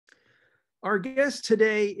Our guest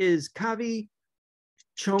today is Kavi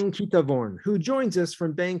Chongkittavorn, who joins us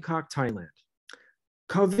from Bangkok, Thailand.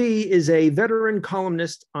 Kavi is a veteran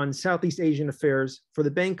columnist on Southeast Asian affairs for the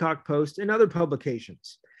Bangkok Post and other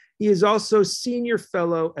publications. He is also senior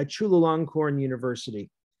fellow at Chulalongkorn University.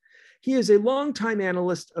 He is a longtime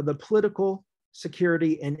analyst of the political,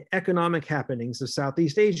 security, and economic happenings of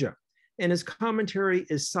Southeast Asia, and his commentary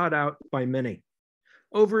is sought out by many.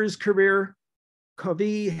 Over his career,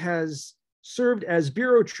 Kavi has served as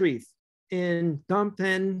bureau chief in Phnom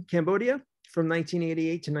Penh, Cambodia from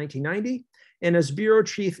 1988 to 1990, and as bureau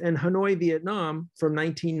chief in Hanoi, Vietnam from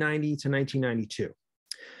 1990 to 1992.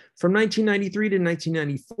 From 1993 to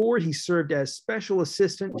 1994, he served as special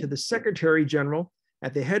assistant to the Secretary General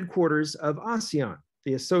at the headquarters of ASEAN,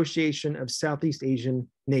 the Association of Southeast Asian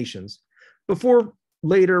Nations, before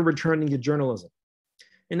later returning to journalism.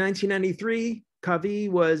 In 1993, Kavi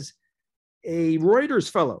was a Reuters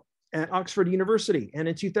Fellow at Oxford University, and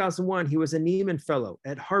in 2001, he was a Nieman Fellow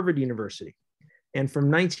at Harvard University. And from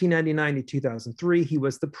 1999 to 2003, he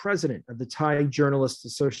was the president of the Thai Journalists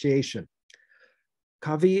Association.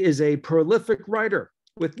 Kavi is a prolific writer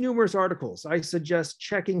with numerous articles. I suggest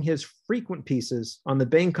checking his frequent pieces on the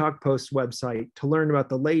Bangkok Post website to learn about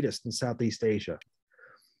the latest in Southeast Asia.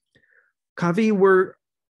 Kavi, we're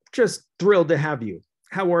just thrilled to have you.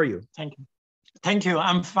 How are you? Thank you. Thank you.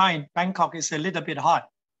 I'm fine. Bangkok is a little bit hot.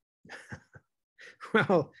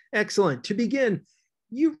 Well, excellent. To begin,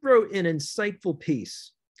 you wrote an insightful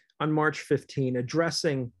piece on March 15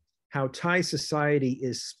 addressing how Thai society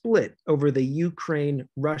is split over the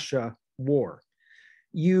Ukraine-Russia war.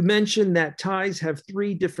 You mentioned that Thais have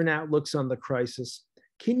three different outlooks on the crisis.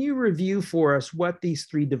 Can you review for us what these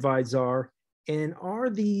three divides are, and are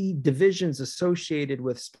the divisions associated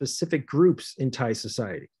with specific groups in Thai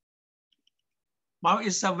society? Well,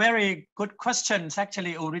 it's a very good question.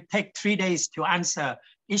 Actually, it would take 3 days to answer.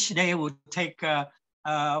 Each day would take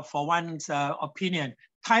for one's opinion.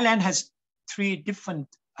 Thailand has three different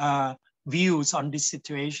views on this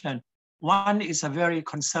situation. One is a very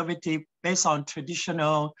conservative, based on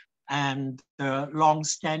traditional and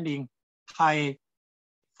long-standing Thai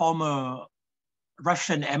former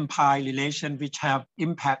Russian Empire relation, which have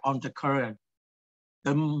impact on the current.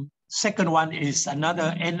 The second one is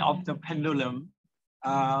another end of the pendulum,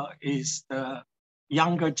 is the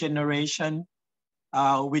younger generation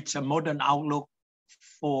with a modern outlook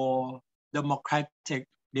for democratic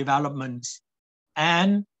developments.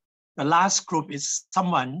 And the last group is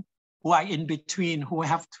someone who are in between, who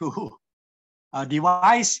have to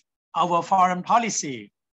devise our foreign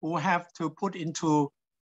policy, who have to put into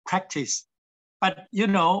practice. But, you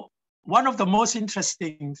know, one of the most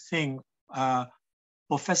interesting things,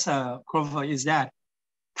 Professor Grover, is that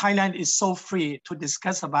Thailand is so free to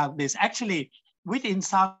discuss about this. Actually, within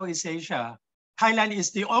Southeast Asia, Thailand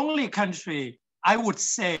is the only country, I would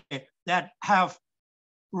say, that have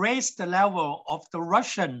raised the level of the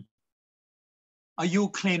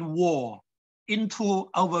Russian-Ukraine war into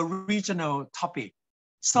our regional topic.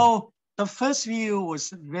 So the first view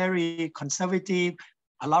was very conservative.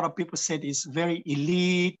 A lot of people said it's very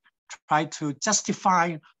elite, try to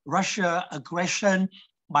justify Russia aggression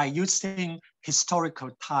by using historical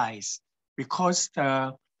ties, because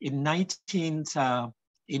in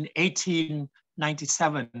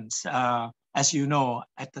 1897, as you know,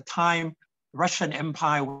 at the time, Russian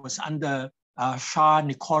Empire was under Shah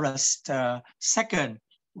Nicholas II,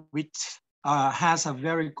 which has a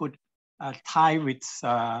very good tie with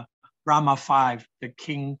Rama V, the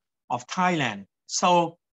king of Thailand.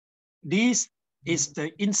 So this is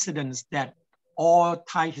the incidents that all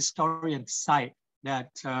Thai historians cite,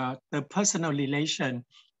 that the personal relation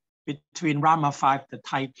between Rama V, the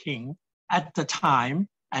Thai king, at the time,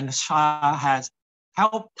 and Shah has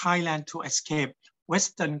helped Thailand to escape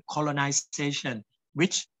Western colonization,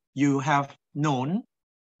 which you have known,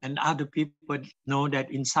 and other people know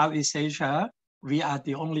that in Southeast Asia, we are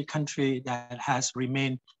the only country that has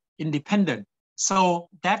remained independent. So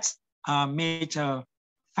that's a major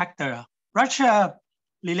factor. Russia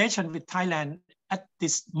relation with Thailand at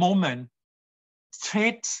this moment,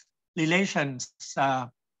 trade relations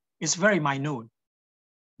is very minute,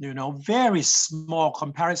 you know, very small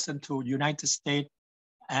comparison to United States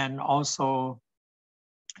and also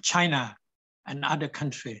China and other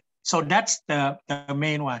countries. So that's the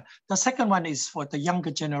main one. The second one is for the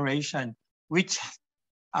younger generation, which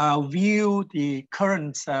view the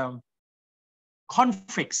current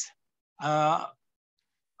conflicts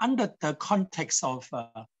under the context of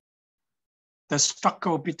the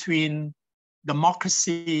struggle between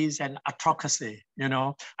democracies and autocracy. You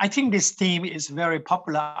know, I think this theme is very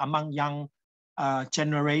popular among young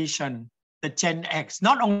generation the Gen X,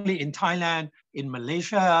 not only in Thailand, in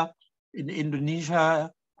Malaysia, in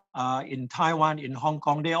Indonesia, in Taiwan, in Hong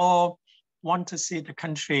Kong, they all want to see the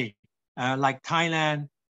country like Thailand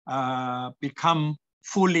become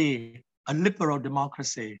fully a liberal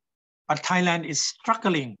democracy. But Thailand is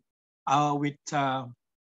struggling with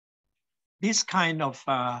this kind of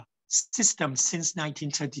system since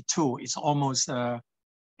 1932. It's almost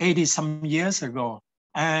 80 some years ago.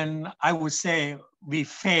 And I would say we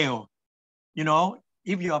fail. You know,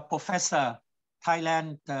 if you're a professor,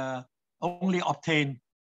 Thailand only obtained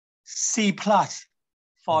C+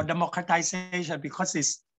 for democratization because it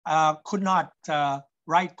could not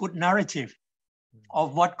write good narrative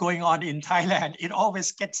of what's going on in Thailand. It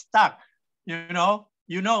always gets stuck. You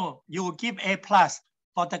will give A+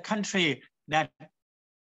 for the country that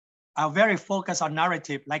are very focused on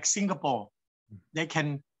narrative, like Singapore. They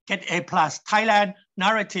can get A+. Thailand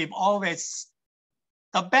narrative always,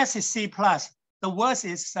 the best is C+, the worst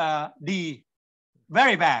is D,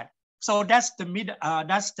 very bad. So that's the mid,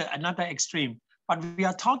 another extreme. But we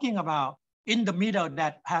are talking about in the middle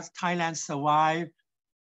that has Thailand survived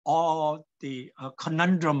all the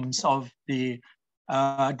conundrums of the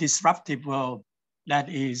disruptive world that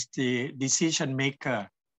is the decision maker.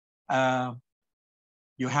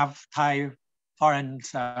 You have Thai foreign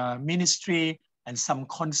ministry and some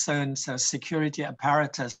concerns security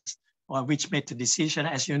apparatus which made the decision.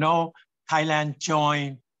 As you know, Thailand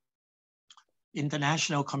joined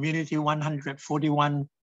international community, 141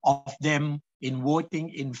 of them in voting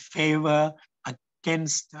in favor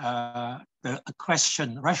against the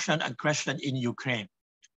aggression, Russian aggression in Ukraine.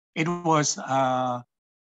 It was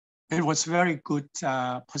very good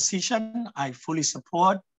position. I fully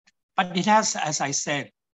support, but it has, as I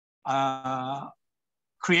said,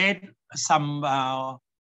 create some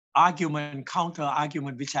argument, counter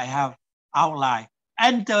argument, which I have outlined.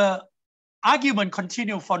 And the argument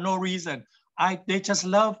continue for no reason. They just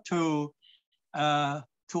love to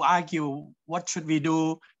argue, what should we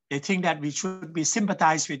do? They think that we should be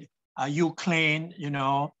sympathized with Ukraine,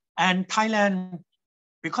 and Thailand,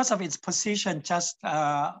 because of its position just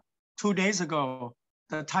 2 days ago,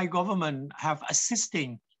 the Thai government have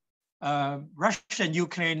assisting Russian,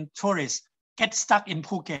 Ukraine tourists get stuck in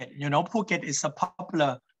Phuket. Phuket is a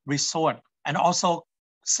popular resort, and also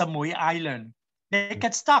Samui Island. They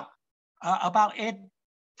get stuck, about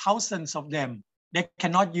 8,000 of them. They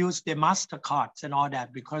cannot use their MasterCards and all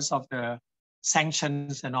that because of the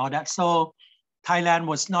sanctions and all that. So Thailand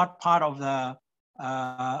was not part of the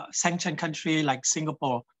sanctioned country like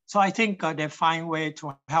Singapore. So I think they find a way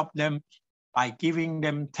to help them by giving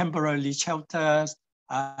them temporary shelters,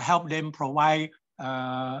 help them provide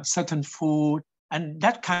certain food and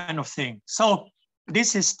that kind of thing. So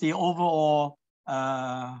this is the overall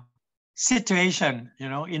situation,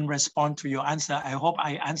 in response to your answer. I hope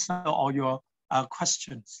I answer all your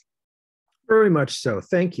questions. Very much so.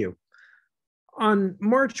 Thank you. On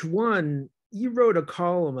March 1, you wrote a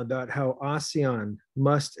column about how ASEAN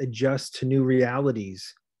must adjust to new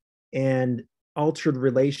realities and altered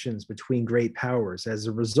relations between great powers as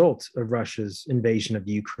a result of Russia's invasion of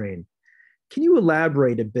Ukraine. Can you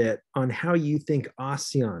elaborate a bit on how you think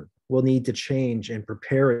ASEAN will need to change and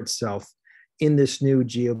prepare itself in this new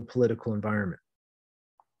geopolitical environment?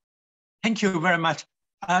 Thank you very much.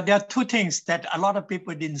 There are two things that a lot of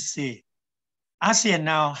people didn't see. ASEAN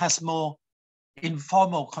now has more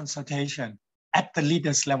informal consultation at the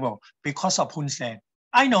leaders level because of Hun Sen.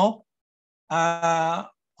 I know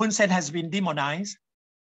Hun Sen has been demonized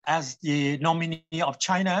as the nominee of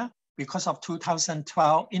China because of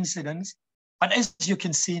 2012 incidents. But as you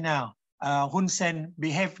can see now, Hun Sen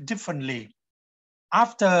behaved differently.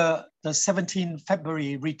 After the 17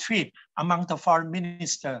 February retreat among the foreign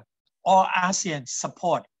ministers, all ASEAN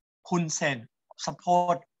support Hun Sen,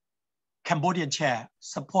 support Cambodian chair,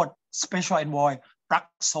 support Special Envoy Prak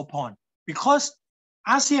Sophon. Because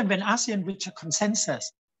ASEAN, when ASEAN reach a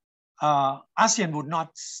consensus, ASEAN would not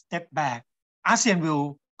step back. ASEAN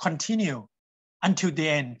will continue until the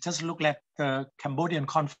end. Just look at the Cambodian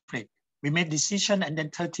conflict. We made decision and then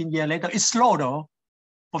 13 years later, it's slow though.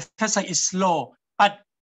 Professor, it's slow, but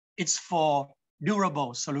it's for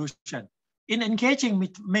durable solution. In engaging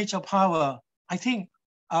with major power, I think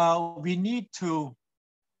we need to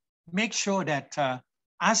make sure that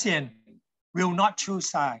ASEAN will not choose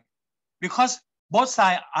sides because both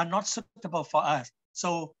sides are not suitable for us.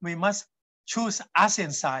 So we must choose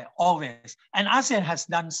ASEAN side always. And ASEAN has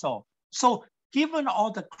done so. So given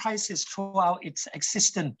all the crises throughout its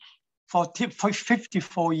existence for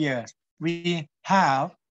 54 years, we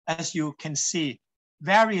have, as you can see,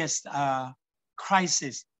 various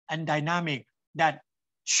crises and dynamic that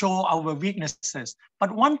show our weaknesses.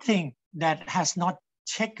 But one thing that has not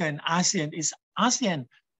shaken ASEAN is ASEAN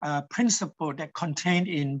principle that contained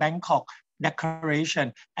in Bangkok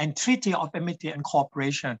Declaration and Treaty of Amity and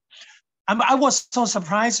Cooperation. I was so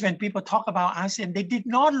surprised when people talk about ASEAN, they did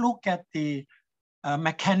not look at the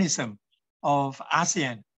mechanism of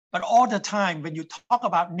ASEAN. But all the time, when you talk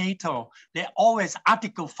about NATO, they always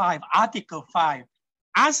Article 5, Article 5.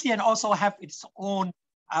 ASEAN also have its own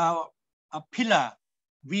pillar.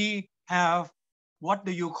 We have, what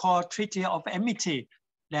do you call, Treaty of Amity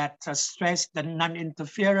that stress the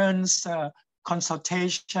non-interference,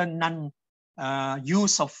 consultation,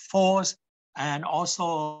 non-use of force, and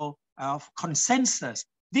also consensus.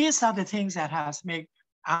 These are the things that has made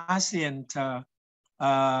ASEAN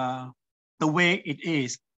the way it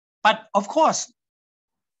is. But of course,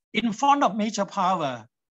 in front of major power,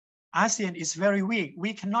 ASEAN is very weak.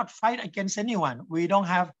 We cannot fight against anyone. We don't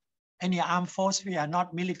have any armed force. We are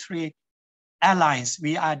not military allies.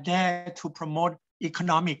 We are there to promote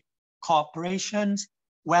economic cooperation,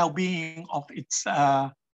 well-being of its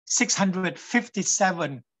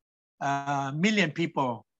 657 million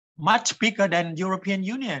people, much bigger than European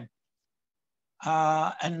Union.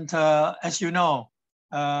 As you know,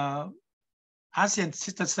 ASEAN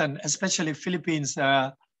citizens, especially Philippines,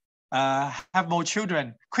 have more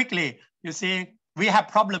children quickly. You see, we have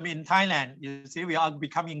problem in Thailand. You see, we are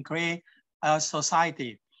becoming gray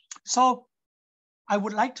society. So I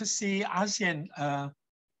would like to see ASEAN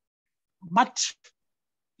much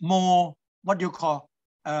more, what do you call,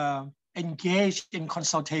 engaged in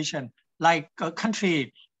consultation, like a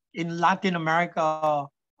country in Latin America,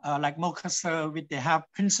 like Mercosur, they have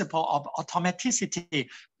principle of automaticity.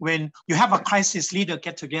 When you have a crisis, leader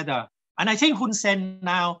get together. And I think Hun Sen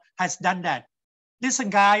now has done that. Listen,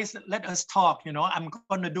 guys, let us talk. I'm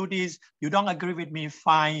going to do this. You don't agree with me,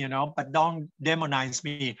 fine, but don't demonize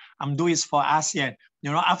me. I'm doing this for ASEAN.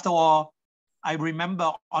 After all, I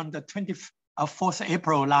remember on the 24th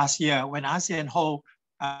April last year, when ASEAN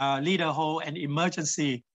leader hold an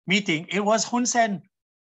emergency meeting, it was Hun Sen,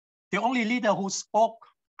 the only leader who spoke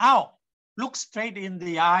out, looked straight in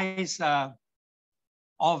the eyes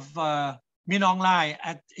of Min Aung Hlaing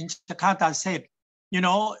in Jakarta, said,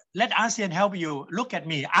 let ASEAN help you. Look at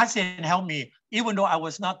me. ASEAN helped me, even though I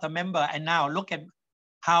was not the member. And now look at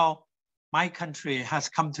how my country has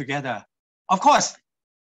come together. Of course,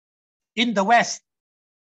 in the West,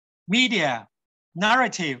 media,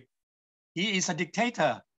 narrative, he is a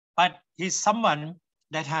dictator, but he's someone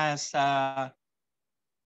that has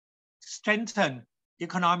strengthened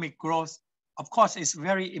economic growth. Of course, it's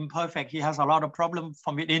very imperfect. He has a lot of problems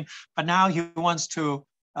from within, but now he wants to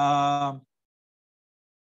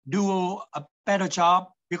do a better job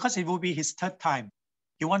because it will be his third time.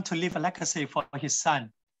 He wants to leave a legacy for his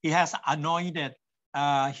son. He has anointed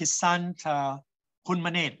his son, Hun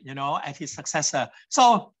Manet, as his successor.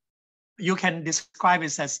 So you can describe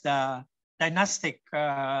it as the dynastic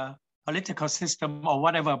political system or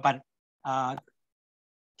whatever, but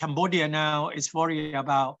Cambodia now is worried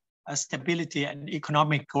about stability and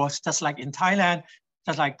economic growth, just like in Thailand,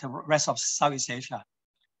 just like the rest of Southeast Asia.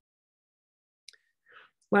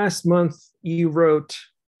 Last month, you wrote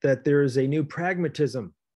that there is a new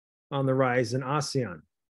pragmatism on the rise in ASEAN.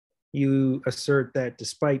 You assert that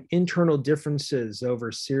despite internal differences over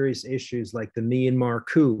serious issues like the Myanmar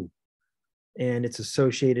coup and its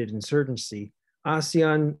associated insurgency,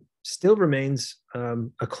 ASEAN still remains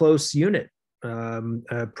a close unit,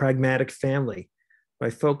 a pragmatic family, by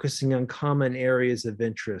focusing on common areas of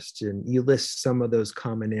interest. And you list some of those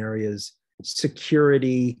common areas: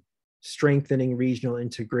 security, strengthening regional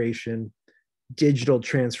integration, digital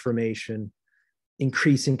transformation,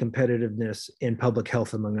 increasing competitiveness, and public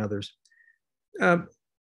health, among others.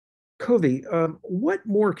 Kavi, what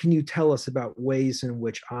more can you tell us about ways in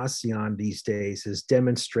which ASEAN these days has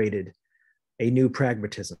demonstrated a new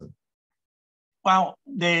pragmatism? Well,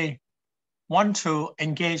 they want to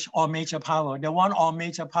engage all major power. They want all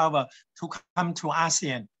major power to come to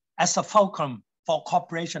ASEAN as a fulcrum for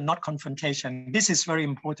cooperation, not confrontation. This is very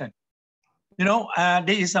important. There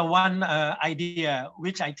is one idea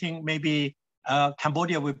which I think maybe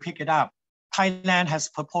Cambodia will pick it up. Thailand has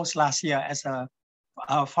proposed last year as a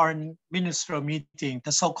foreign ministerial meeting,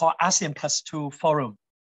 the so-called ASEAN +2 forum,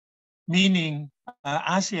 meaning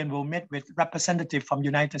ASEAN will meet with representatives from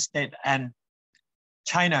United States and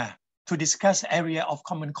China to discuss area of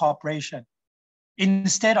common cooperation.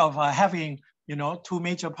 Instead of having two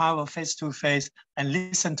major powers face to face and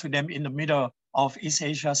listen to them in the middle of East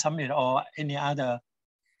Asia Summit or any other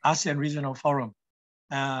ASEAN regional forum.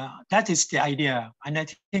 That is the idea. And I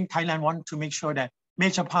think Thailand wants to make sure that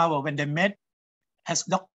major power, when they met, as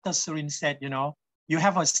Dr. Surin said, you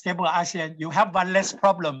have a stable ASEAN, you have one less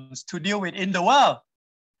problems to deal with in the world.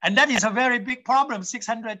 And that is a very big problem,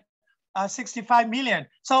 665 million.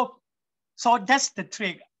 So that's the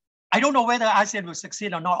trick. I don't know whether ASEAN will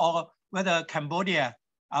succeed or not, or whether Cambodia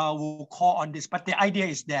will call on this, but the idea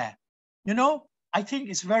is there. I think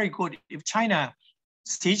it's very good if China,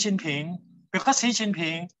 Xi Jinping, because Xi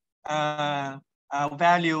Jinping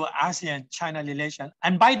value ASEAN-China relation,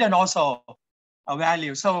 and Biden also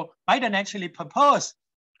value. So Biden actually proposed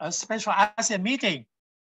a special ASEAN meeting,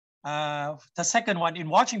 the second one in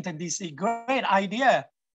Washington, D.C., great idea,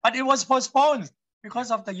 but it was postponed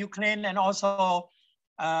because of the Ukraine and also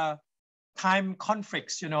time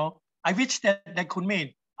conflicts, I wish that they could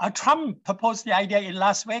meet. Trump proposed the idea in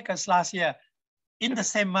Las Vegas last year in the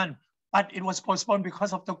same month, but it was postponed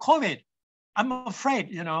because of the COVID. I'm afraid,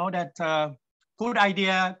 that good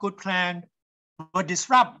idea, good plan, but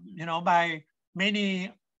disrupt, by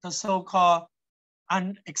many the so-called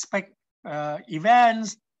unexpected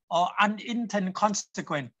events or unintended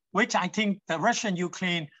consequence, which I think the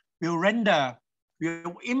Russian-Ukraine will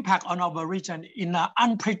impact on our region in an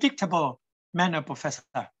unpredictable manner, Professor.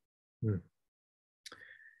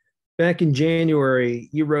 Back in January,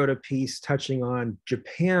 you wrote a piece touching on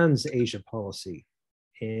Japan's Asia policy,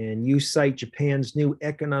 and you cite Japan's new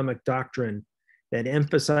economic doctrine that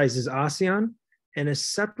emphasizes ASEAN and a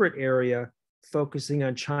separate area focusing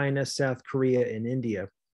on China, South Korea, and India.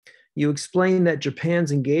 You explain that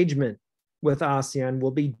Japan's engagement with ASEAN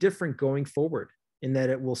will be different going forward in that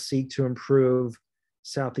it will seek to improve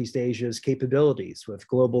Southeast Asia's capabilities with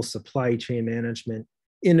global supply chain management,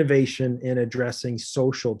 innovation, and addressing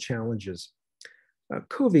social challenges.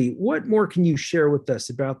 Kavi, what more can you share with us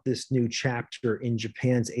about this new chapter in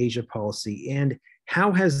Japan's Asia policy, and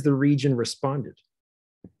how has the region responded?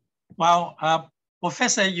 Well,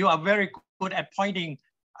 Professor, you are very good at pointing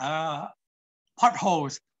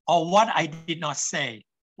potholes or what I did not say.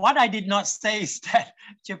 What I did not say is that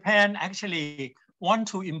Japan actually want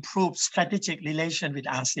to improve strategic relation with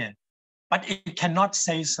ASEAN, but it cannot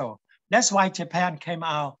say so. That's why Japan came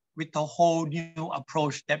out with a whole new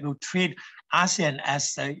approach that will treat ASEAN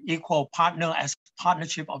as an equal partner, as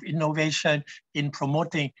partnership of innovation in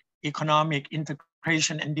promoting economic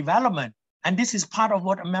integration and development. And this is part of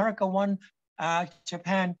what America wants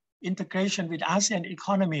Japan integration with ASEAN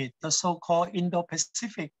economy, the so-called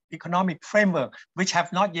Indo-Pacific economic framework, which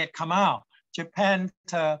have not yet come out. Japan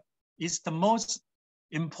is the most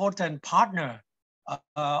important partner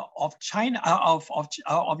of China,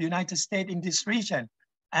 of United States in this region.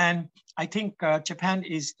 And I think Japan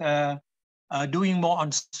is doing more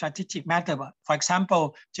on strategic matter. For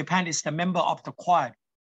example, Japan is the member of the Quad.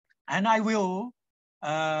 And I will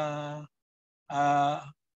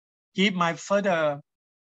give my further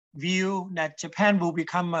view that Japan will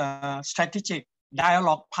become a strategic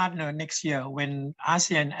dialogue partner next year when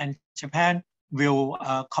ASEAN and Japan will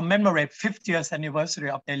commemorate 50th anniversary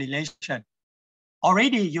of their relation.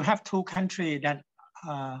 Already you have two countries that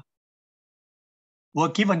were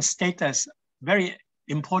given status, very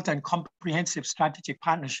important comprehensive strategic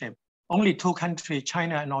partnership. Only two countries,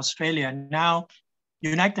 China and Australia. Now,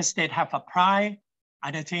 United States have applied,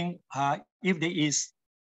 and I think if there is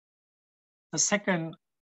the second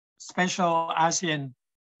special ASEAN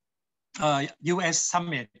US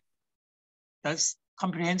summit, the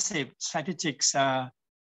comprehensive strategic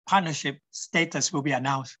partnership status will be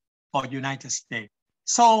announced for United States.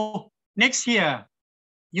 So next year,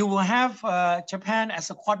 you will have Japan as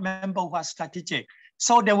a Quad member who are strategic.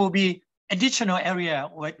 So there will be additional area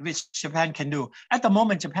which Japan can do. At the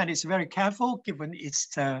moment, Japan is very careful given its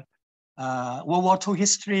World War II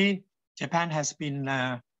history. Japan has been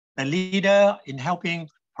the leader in helping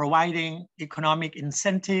providing economic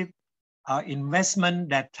incentive, investment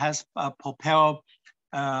that has propelled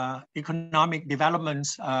economic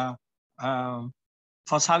developments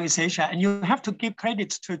for Southeast Asia. And you have to give credit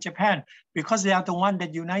to Japan because they are the one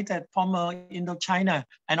that united former Indochina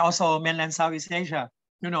and also mainland Southeast Asia.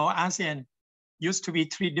 ASEAN used to be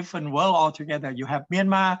three different worlds altogether. You have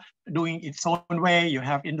Myanmar doing its own way, you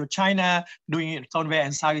have Indochina doing its own way,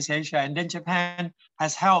 and Southeast Asia. And then Japan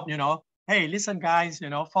has helped, hey, listen guys,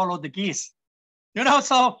 follow the geese.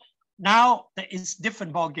 So now it's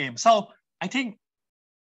different ball game. So I think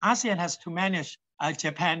ASEAN has to manage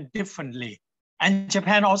Japan differently. And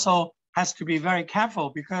Japan also has to be very careful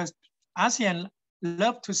because ASEAN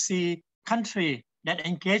love to see country that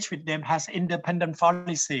engage with them has independent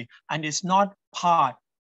policy and is not part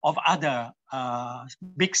of other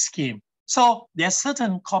big scheme. So there's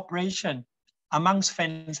certain cooperation amongst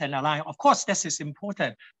friends and allies. Of course, this is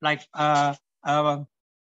important. Like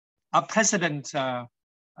President Joe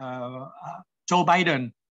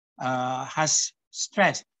Biden has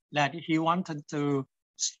stressed that he wanted to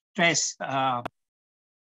stress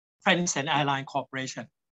friends and ally cooperation.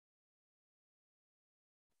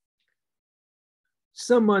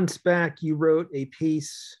 Some months back, you wrote a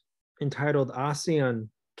piece entitled ASEAN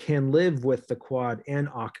Can Live with the Quad and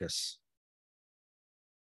AUKUS.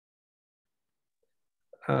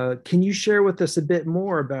 Can you share with us a bit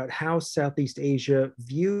more about how Southeast Asia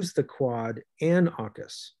views the Quad and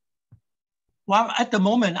AUKUS? Well, at the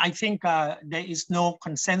moment, I think there is no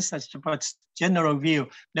consensus, but general view.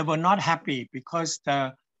 They were not happy because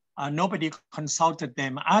nobody consulted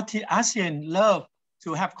them. ASEAN love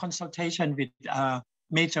to have consultation with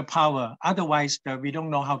major power. Otherwise, we don't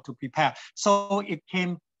know how to prepare. So it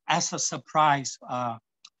came as a surprise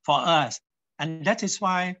for us. And that is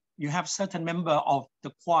why you have certain member of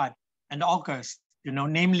the Quad and AUKUS,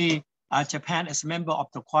 namely Japan as a member of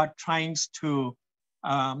the Quad trying to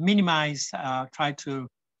minimize, try to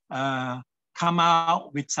come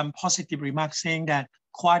out with some positive remarks saying that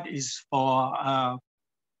Quad is for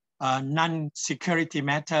non-security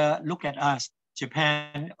matter. Look at us,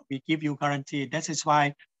 Japan, we give you guarantee. That is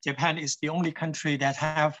why Japan is the only country that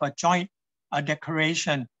have a joint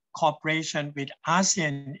declaration cooperation with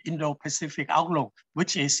ASEAN Indo-Pacific Outlook,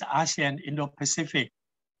 which is ASEAN Indo-Pacific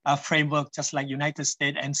framework, just like United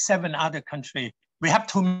States and 7 other countries. We have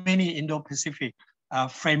too many Indo-Pacific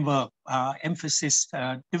framework, emphasis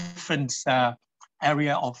different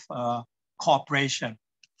area of cooperation.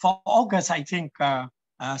 For AUKUS, I think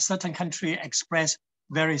certain countries express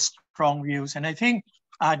very strong views. And I think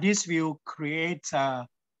this will create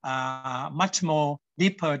much more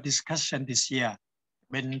deeper discussion this year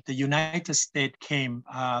when the United States came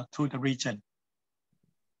to the region.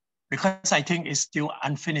 Because I think it's still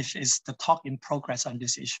unfinished, it's the talk in progress on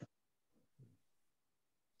this issue.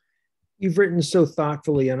 You've written so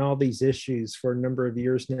thoughtfully on all these issues for a number of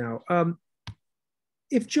years now.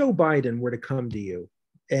 If Joe Biden were to come to you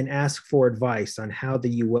and ask for advice on how the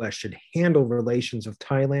US should handle relations with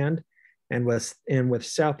Thailand and with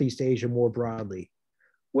Southeast Asia more broadly,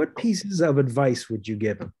 what pieces of advice would you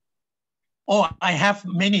give him? Oh, I have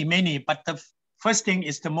many, but the first thing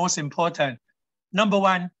is the most important. Number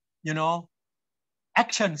one,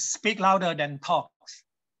 actions speak louder than talks.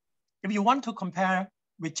 If you want to compare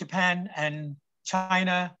with Japan and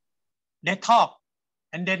China, they talk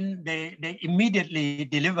and then they immediately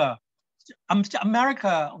deliver.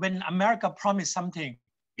 America, when America promised something,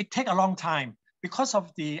 it takes a long time because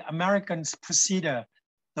of the Americans' procedure,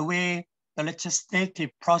 the way the legislative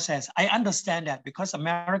process. I understand that because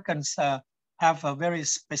Americans have a very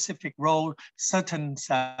specific role, certain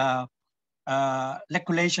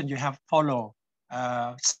regulation you have to follow.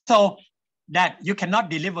 So that you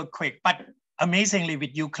cannot deliver quick, but amazingly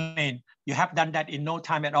with Ukraine, you have done that in no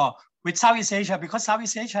time at all. With Southeast Asia, because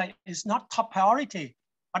Southeast Asia is not top priority,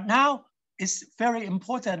 but now it's very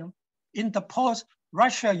important in the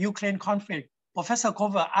post-Russia-Ukraine conflict. Professor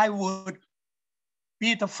Kover, I would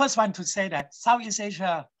be the first one to say that Southeast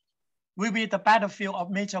Asia will be the battlefield of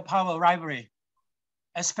major power rivalry,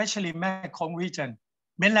 especially Mekong region.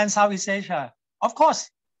 Mainland Southeast Asia, of course,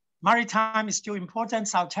 maritime is still important,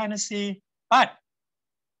 South China Sea, but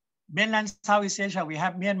mainland Southeast Asia, we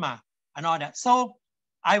have Myanmar and all that. So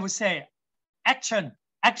I would say action.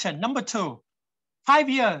 Number 2, 5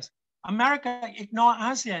 years, America ignore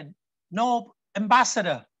ASEAN, no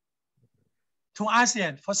ambassador to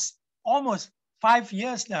ASEAN for almost 5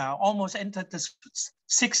 years now, almost entered the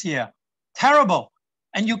 6th year. Terrible.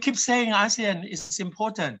 And you keep saying ASEAN is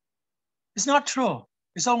important. It's not true.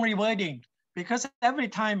 It's only wording, because every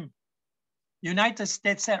time United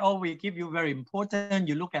States said, oh, we give you very important,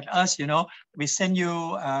 you look at us, we send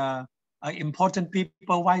you important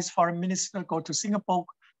people, Vice Foreign Minister, go to Singapore,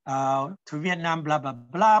 to Vietnam, blah, blah,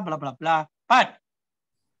 blah, blah, blah, blah. But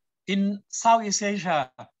in Southeast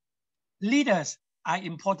Asia, leaders are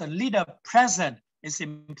important. Leader present is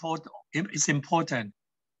important. It's important.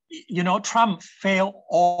 Trump failed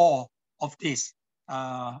all of this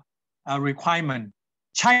requirement.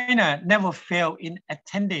 China never failed in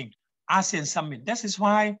attending ASEAN summit. This is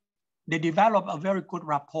why they developed a very good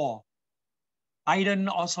rapport. Biden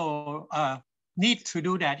also need to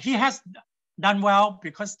do that. He has done well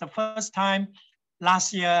because the first time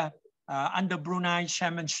last year under Brunei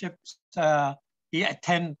chairmanship, he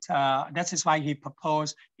attended, that is why he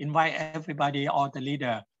proposed, invite everybody, all the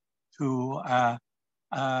leader to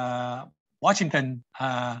Washington,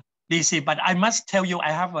 DC. But I must tell you,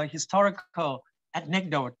 I have a historical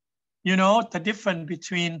anecdote. The difference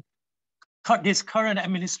between this current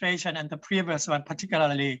administration and the previous one,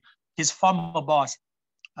 particularly his former boss.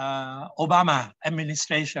 Obama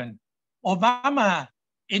administration. Obama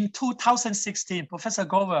in 2016, Professor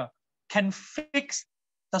Gover, can fix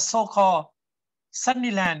the so-called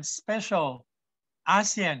Sunnyland Special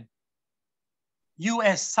ASEAN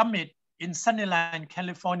US Summit in Sunnyland,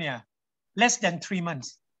 California, less than 3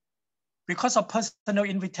 months because of personal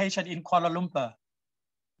invitation in Kuala Lumpur.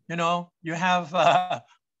 You know, you have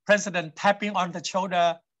president tapping on the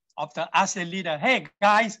shoulder of the ASEAN leader. Hey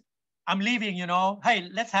guys, I'm leaving, you know. Hey,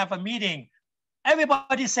 let's have a meeting.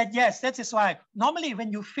 Everybody said yes. That is why normally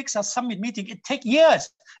when you fix a summit meeting, it takes years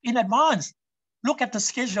in advance. Look at the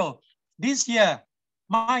schedule. This year,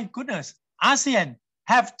 my goodness, ASEAN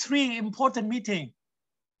have 3 important meetings.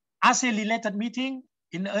 ASEAN related meeting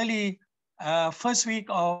in early first week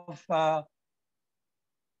of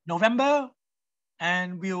November,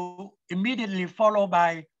 and will immediately follow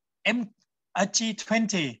by a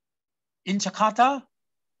G20 in Jakarta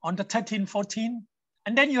on the 13th, 14th.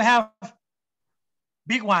 And then you have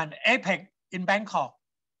big one, APEC in Bangkok.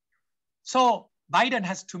 So Biden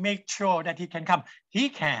has to make sure that he can come. He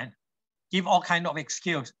can give all kinds of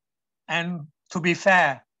excuses. And to be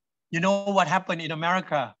fair, you know what happened in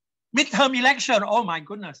America? Midterm election, oh my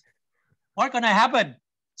goodness. What's gonna happen?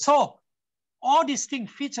 So all these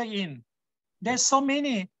things feature in. There's so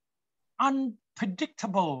many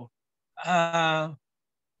unpredictable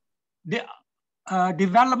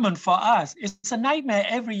development for us. It's a nightmare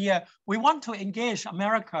every year. We want to engage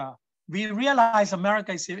America. We realize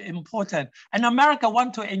America is important and America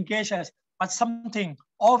want to engage us, but something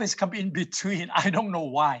always comes in between. I don't know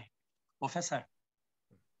why, Professor.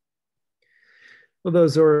 Well,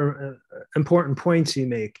 those are important points you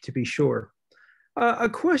make, to be sure. A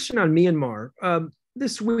question on Myanmar.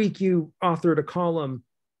 This week, you authored a column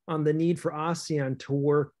on the need for ASEAN to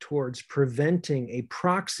work towards preventing a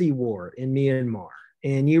proxy war in Myanmar.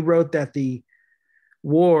 And you wrote that the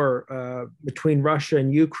war between Russia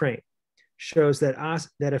and Ukraine shows that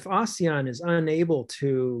if ASEAN is unable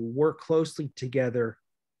to work closely together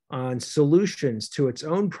on solutions to its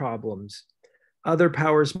own problems, other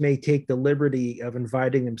powers may take the liberty of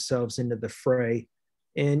inviting themselves into the fray.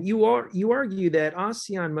 And you argue that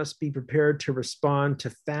ASEAN must be prepared to respond to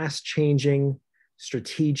fast-changing,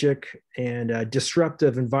 strategic, and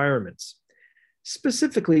disruptive environments.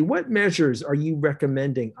 Specifically, what measures are you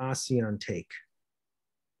recommending ASEAN take?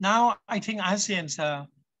 Now, I think ASEAN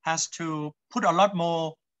has to put a lot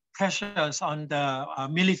more pressures on the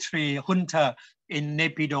military junta in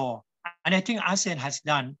Naypyidaw. And I think ASEAN has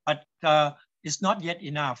done, but it's not yet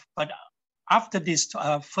enough. But after this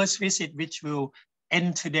first visit, which will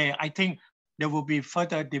end today, I think there will be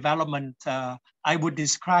further development. I would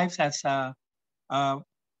describe as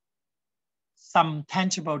some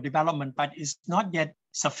tangible development, but it's not yet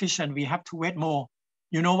sufficient. We have to wait more.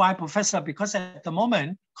 You know why, Professor? Because at the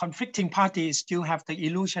moment, conflicting parties still have the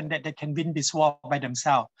illusion that they can win this war by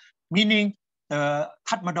themselves, meaning the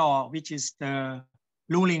Tatmadaw, which is the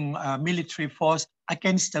ruling military force,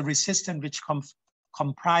 against the resistance, which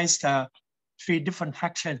comprised 3 different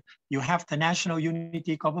factions. You have the National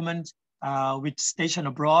Unity Government, which stationed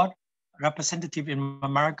abroad, representative in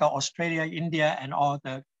America, Australia, India, and all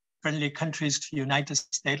the friendly countries to the United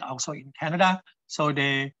States, also in Canada. So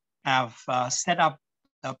they have set up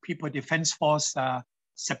the People Defense Force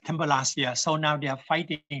September last year. So now they are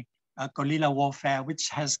fighting guerrilla warfare, which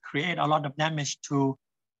has created a lot of damage to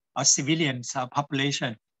civilians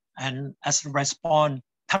population. And as a response,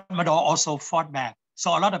 Tatmadaw also fought back.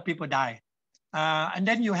 So a lot of people die. And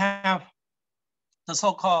then you have the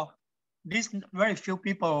so-called, these very few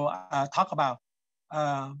people talk about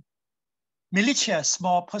militia,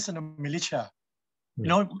 small personal militia. You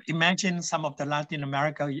know, imagine some of the Latin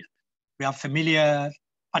America, we are familiar,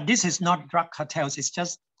 but this is not drug cartels. It's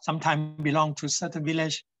just sometimes belong to certain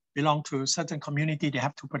village, belong to certain community. They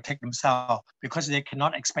have to protect themselves because they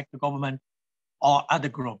cannot expect the government or other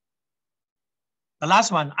group. The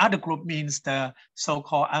last one, other group, means the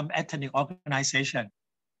so-called ethnic organization.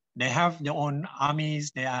 They have their own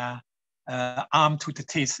armies. They are armed to the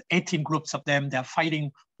teeth. 18 groups of them. They're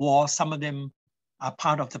fighting war. Some of them are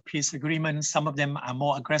part of the peace agreement. Some of them are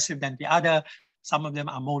more aggressive than the other. Some of them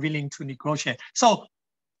are more willing to negotiate. So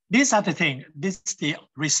these are the things. This is the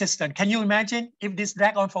resistance. Can you imagine if this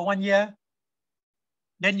drag on for 1 year?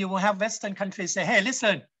 Then you will have Western countries say, hey,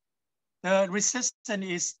 listen, the resistance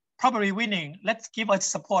is probably winning. Let's give us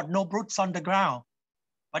support. No brutes on the ground.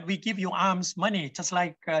 But we give you arms, money, just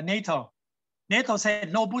like NATO. NATO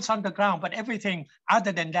said no boots on the ground, but everything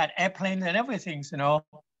other than that, airplanes and everything, you know,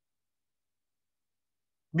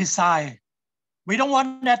 missile. We don't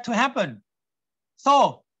want that to happen.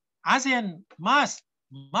 So ASEAN must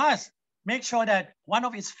make sure that one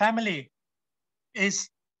of its family is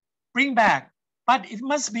bring back, but it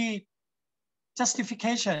must be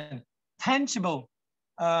justification, tangible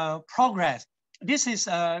progress. This is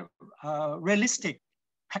a realistic,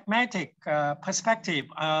 pragmatic perspective.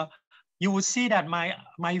 You will see that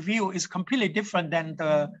my view is completely different than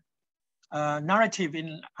the narrative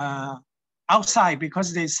in outside,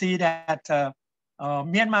 because they see that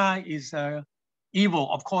Myanmar is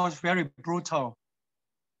evil, of course, very brutal,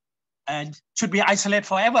 and should be isolated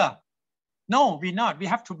forever. No, we're not. We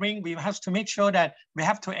have to make sure that we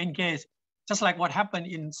have to engage, just like what happened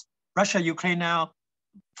in Russia, Ukraine now,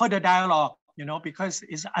 further dialogue, because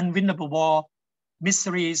it's unwinnable war,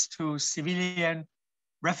 miseries to civilian,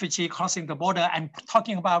 refugee crossing the border. And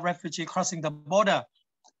talking about refugee crossing the border,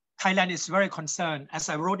 Thailand is very concerned. As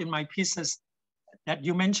I wrote in my pieces that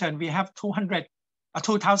you mentioned, we have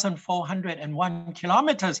 2,401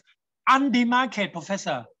 kilometers undemarcated,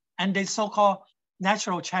 Professor, and the so-called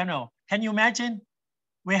natural channel. Can you imagine?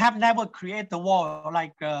 We have never created the wall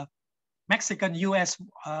like Mexican-US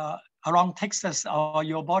along Texas or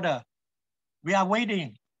your border. We are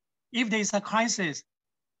waiting. If there is a crisis,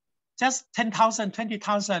 just 10,000,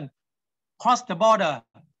 20,000 cross the border,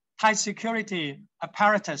 Thai security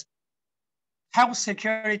apparatus, health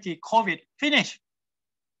security, COVID, finish.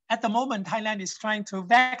 At the moment, Thailand is trying to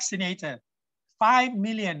vaccinate 5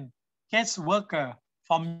 million guest workers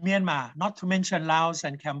from Myanmar, not to mention Laos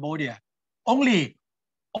and Cambodia. Only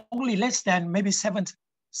less than maybe 7%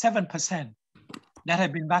 that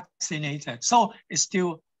have been vaccinated. So it's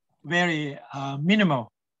still very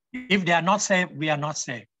minimal. If they are not safe, we are not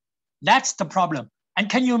safe. That's the problem. And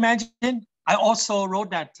can you imagine? I also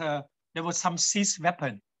wrote that there was some seized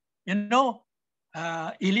weapon. Illegal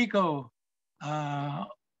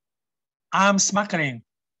arms smuggling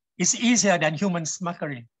is easier than human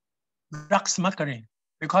smuggling, drug smuggling,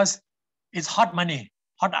 because it's hot money,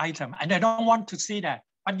 hot item. And I don't want to see that.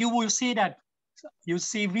 But you will see that. You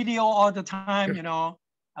see video all the time,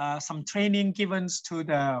 some training given to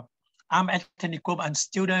the armed ethnic group and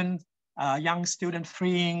students, young students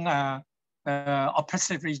freeing the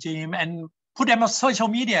oppressive regime and put them on social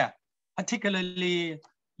media, particularly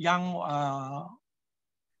young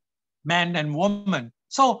men and women.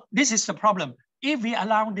 So this is the problem. If we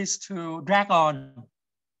allow this to drag on,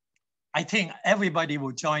 I think everybody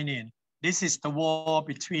will join in. This is the war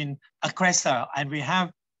between aggressor, and we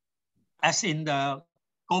have, as in the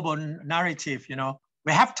global narrative,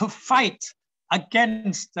 we have to fight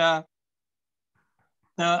against the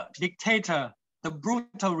dictator, the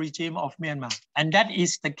brutal regime of Myanmar. And that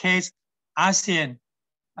is the case. ASEAN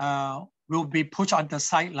will be pushed on the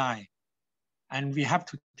sideline, and we have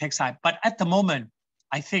to take side. But at the moment,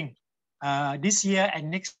 I think this year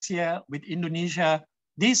and next year with Indonesia,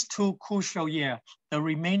 these two crucial years, the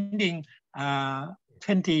remaining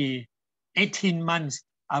 18 months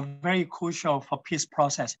are very crucial for peace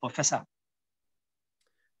process, Professor.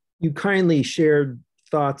 You kindly shared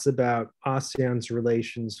thoughts about ASEAN's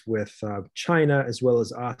relations with China, as well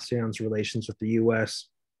as ASEAN's relations with the US.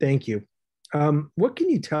 Thank you. What can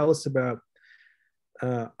you tell us about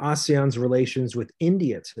ASEAN's relations with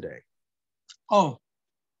India today? Oh,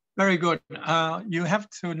 very good. You have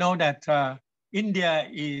to know that India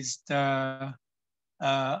is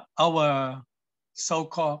our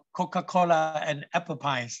so-called Coca-Cola and apple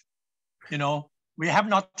pies. We have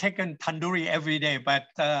not taken tandoori every day, but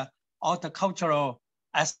all the cultural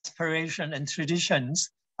aspiration and traditions,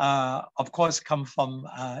 of course, come from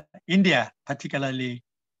India, particularly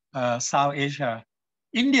South Asia.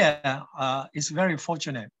 India is very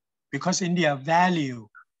fortunate because India value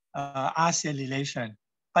ASEAN relation.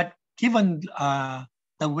 But given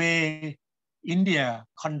the way India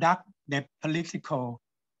conduct their political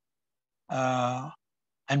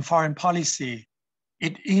and foreign policy,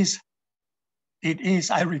 it is,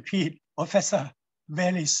 I repeat, Professor,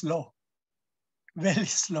 very slow, very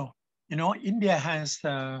slow. India has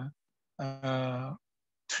 3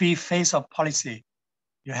 phases of policy.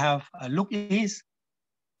 You have look east,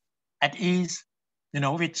 at ease,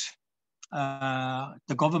 which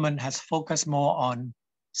the government has focused more on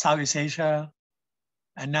Southeast Asia.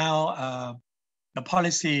 And now the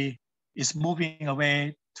policy is moving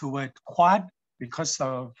away toward Quad because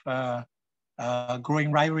of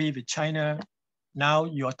growing rivalry with China. Now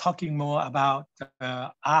you're talking more about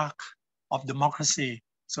the arc of democracy.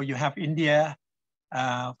 So you have India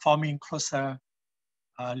forming closer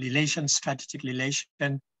strategic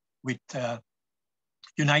relation with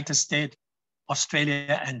United States,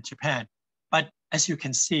 Australia, and Japan. But as you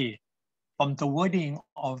can see, from the wording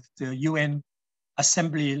of the UN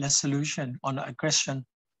Assembly resolution on aggression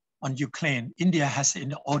on Ukraine. India has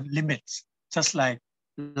its own limits, just like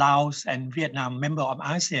Laos and Vietnam, member of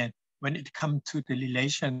ASEAN, when it comes to the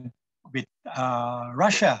relation with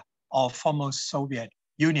Russia or former Soviet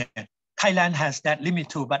Union. Thailand has that limit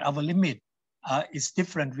too, but our limit is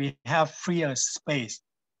different. We have freer space.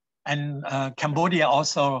 And Cambodia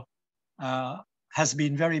also has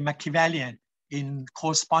been very Machiavellian in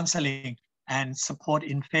co-sponsoring and support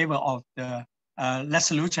in favor of the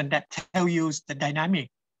resolution that tell you the dynamic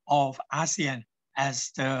of ASEAN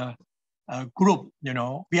as the group. You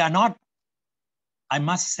know, we are not, I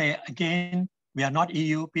must say again, we are not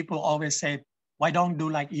EU. People always say, why don't do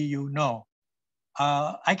like EU? No.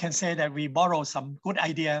 I can say that we borrow some good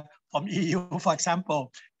idea from EU. For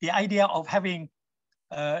example, the idea of having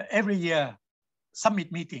every year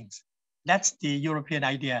summit meetings. That's the European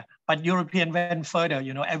idea. But European went further,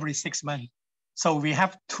 you know, every 6 months. So we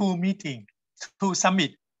have 2 meetings, 2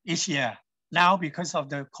 summits each year. Now, because of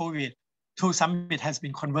the COVID, 2 summits has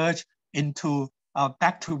been converged into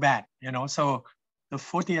back-to-back, you know. So the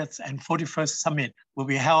 40th and 41st summit will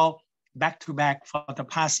be held back-to-back for the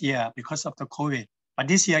past year because of the COVID. But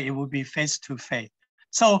this year it will be face-to-face.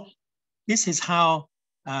 So this is how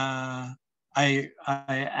I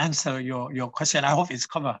answer your question. I hope it's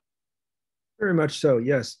covered. Very much so,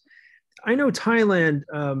 yes. I know Thailand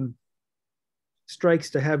strikes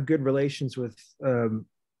to have good relations with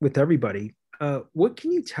everybody. What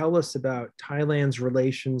can you tell us about Thailand's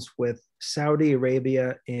relations with Saudi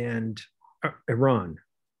Arabia and Iran?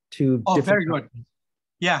 Very good.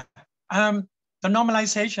 Yeah. The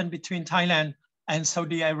normalization between Thailand and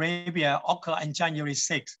Saudi Arabia occurred on January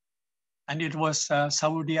 6th. And it was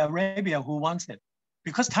Saudi Arabia who wants it.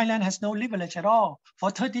 Because Thailand has no leverage at all. For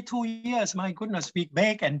 32 years, my goodness, we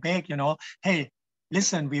beg and beg, you know, hey,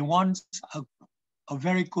 listen, we want a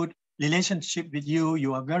very good relationship with you.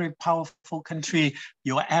 You are a very powerful country.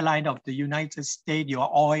 You are ally of the United States. You are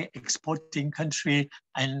oil exporting country,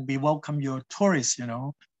 and we welcome your tourists, you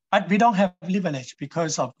know. But we don't have leverage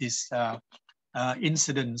because of this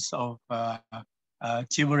incidents of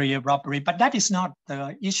chivalry, robbery. But that is not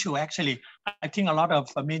the issue, actually. I think a lot of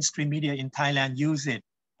mainstream media in Thailand use it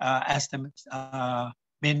as the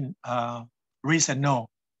main reason. No,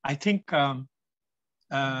 I think the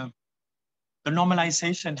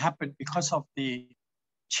normalization happened because of the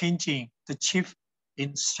shift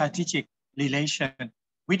in strategic relation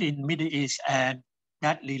within Middle East, and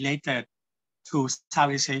that related to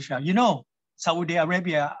Southeast Asia. You know, Saudi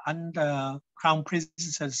Arabia under Crown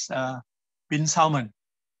Princess Bin Salman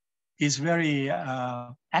is very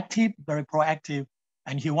active, very proactive,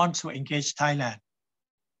 and he wants to engage Thailand.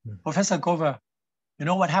 Professor Gover, you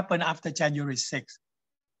know what happened after January 6th?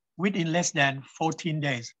 Within less than 14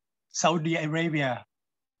 days, Saudi Arabia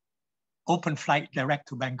opened flight direct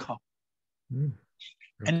to Bangkok. Okay.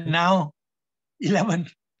 And now 11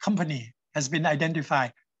 company has been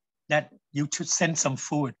identified that you should send some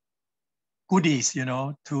food, goodies, you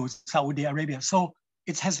know, to Saudi Arabia. So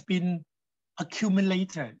it has been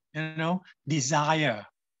accumulated, you know, desire.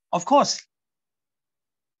 Of course,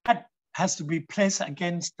 that has to be placed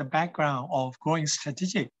against the background of growing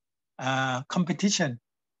strategic competition,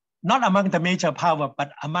 not among the major power,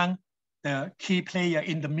 but among the key player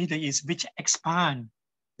in the Middle East, which expand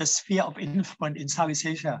the sphere of influence in Southeast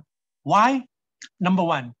Asia. Why? Number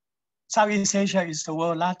one, Southeast Asia is the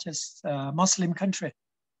world's largest Muslim country.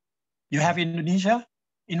 You have Indonesia.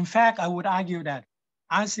 In fact, I would argue that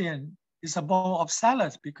ASEAN is a bowl of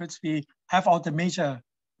salads because we have all the major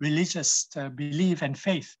religious belief and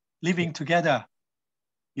faith living together.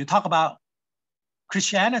 You talk about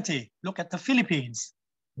Christianity, look at the Philippines.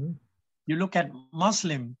 You look at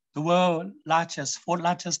Muslim, the world largest,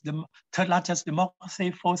 third largest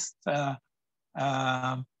democracy,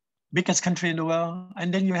 biggest country in the world.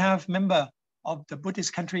 And then you have member of the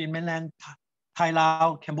Buddhist country in mainland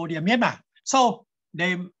Thailand, Cambodia, Myanmar. So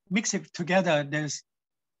they mix it together. There's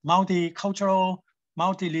multicultural,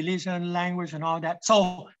 multi-religion, language, and all that.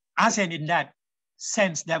 So ASEAN in that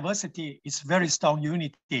sense, diversity is very strong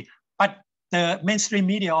unity. But the mainstream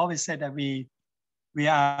media always said that we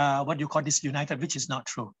are what you call disunited, which is not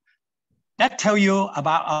true. That tells you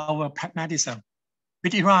about our pragmatism.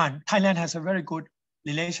 With Iran, Thailand has a very good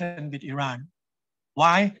relation with Iran.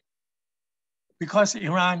 Why? Because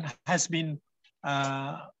Iran has been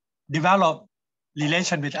developed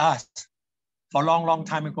relation with us for a long, long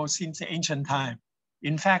time ago, since the ancient time.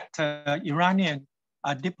 In fact, Iranian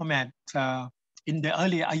diplomat in the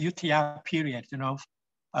early Ayutthaya period, you know,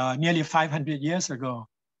 nearly 500 years ago,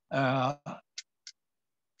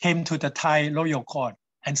 came to the Thai royal court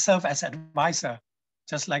and served as advisor,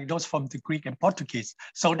 just like those from the Greek and Portuguese.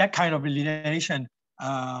 So that kind of relation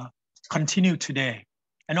continue today.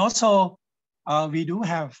 And also, we do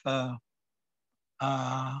have a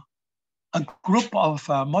group of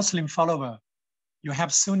Muslim followers. You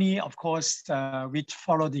have Sunni, of course, which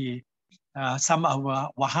follow the some of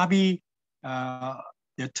Wahhabi,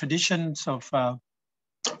 the traditions of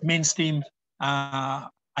mainstream.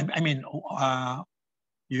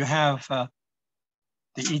 You have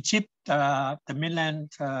the Egypt, the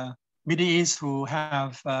mainland Middle East, who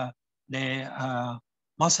have the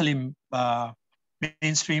Muslim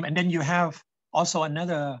mainstream, and then you have also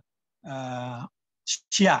another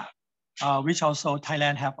Shia, which also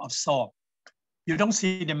Thailand have absorbed. You don't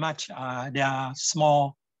see them much. They are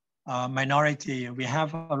small minority. We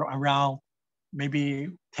have around maybe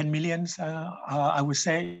 10 million, I would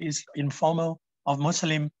say, is informal of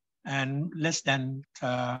Muslim, and less than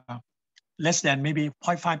maybe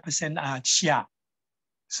 0.5% are Shia.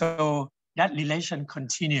 So that relation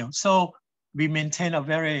continues. So we maintain a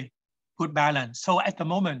very good balance. So at the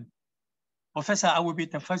moment, Professor, I will be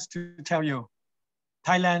the first to tell you,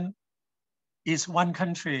 Thailand is one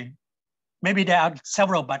country. Maybe there are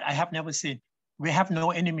several, but I have never seen. We have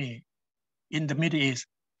no enemy in the Middle East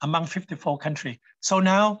among 54 countries. So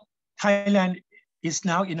now Thailand is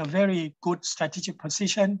now in a very good strategic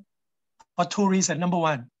position for two reasons. Number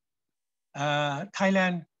one,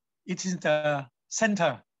 Thailand, it is the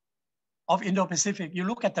center of Indo-Pacific. You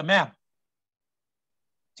look at the map,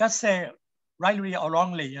 just say rightly or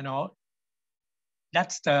wrongly, you know,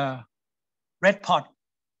 that's the red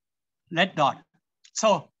dot.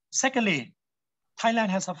 So secondly, Thailand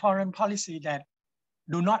has a foreign policy that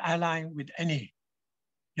do not align with any.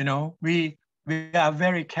 You know, we are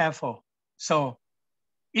very careful. So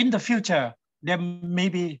in the future, there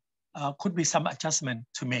maybe could be some adjustment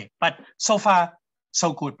to make. But so far,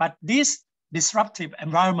 so good. But this disruptive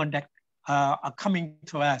environment that are coming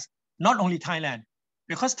to us, not only Thailand,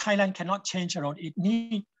 because Thailand cannot change alone. It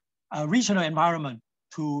needs a regional environment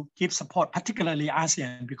to give support, particularly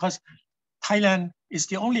ASEAN, because Thailand is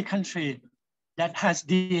the only country that has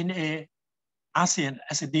DNA, ASEAN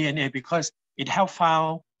as a DNA, because it helped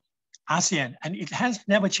found ASEAN, and it has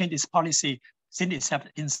never changed its policy since its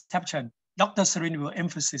inception. Dr. Surin will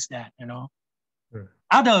emphasize that, you know. Sure.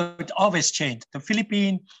 Others always change. The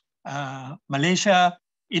Philippines, Malaysia,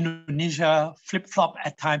 Indonesia, flip-flop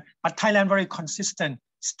at times, but Thailand very consistent,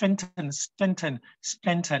 strengthen,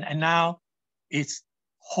 and now it's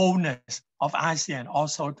wholeness of ASEAN,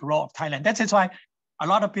 also the role of Thailand. That is why a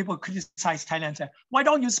lot of people criticize Thailand, say, why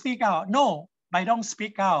don't you speak out? No, I don't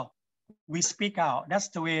speak out. We speak out. That's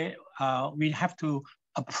the way we have to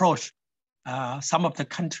approach some of the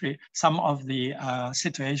country, some of the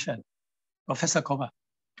situation. Professor Kova.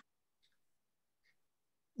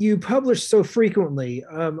 You publish so frequently.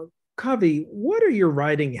 Kavi, what are your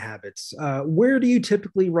writing habits? Where do you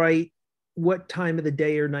typically write? What time of the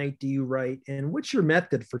day or night do you write? And what's your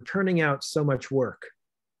method for turning out so much work?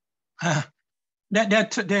 First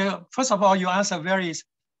of all, you asked a very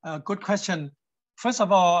good question. First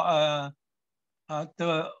of all,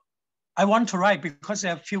 I want to write because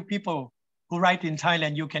there are few people who write in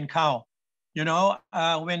Thailand you can count. You know,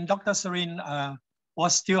 when Dr. Surin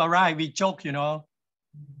was still alive, we joke, you know,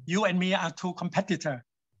 you and me are two competitors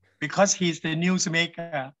because he's the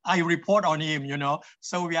newsmaker. I report on him, you know,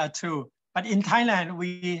 so we are two. But in Thailand,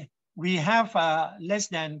 we have less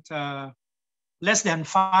than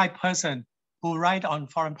 5 persons who write on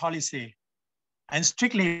foreign policy, and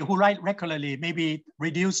strictly who write regularly, maybe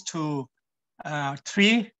reduced to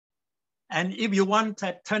 3. And if you want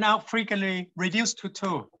to turn out frequently, reduced to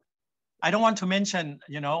 2. I don't want to mention,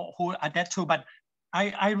 you know, who are that 2, but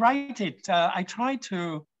I write it. I try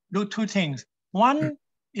to do 2 things. One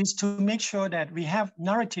is to make sure that we have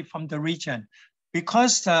narrative from the region,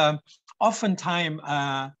 because oftentimes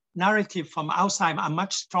narrative from outside are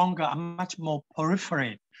much stronger, are much more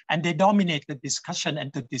peripheral, and they dominate the discussion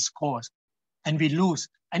and the discourse, and we lose.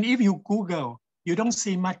 And if you Google, you don't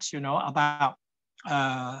see much, you know, about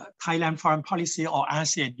Thailand foreign policy or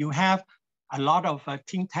ASEAN. You have a lot of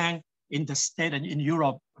think tank in the States and in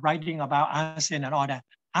Europe writing about ASEAN and all that.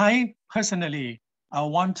 I personally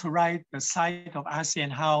want to write the side of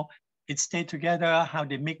ASEAN, how it stay together, how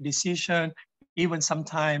they make decisions, even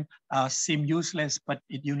sometimes seem useless, but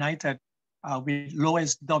it united with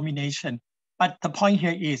lowest domination. But the point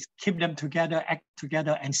here is keep them together, act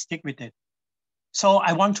together, and stick with it. So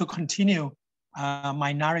I want to continue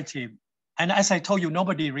my narrative. And as I told you,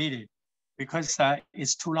 nobody read it because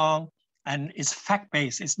it's too long and it's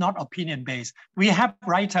fact-based, it's not opinion-based. We have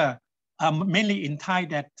writers, mainly in Thai,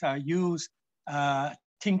 that use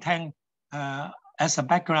think tank as a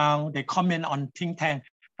background. They comment on think tank,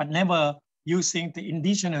 but never using the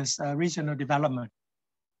indigenous regional development.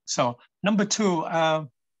 So number two,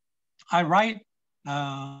 I write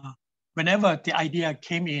whenever the idea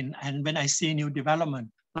came in and when I see new development,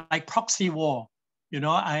 like proxy war, you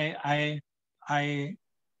know, I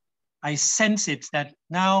sense it that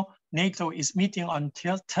now NATO is meeting on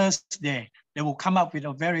Thursday. They will come up with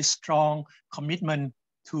a very strong commitment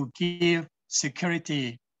to give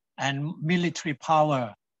security and military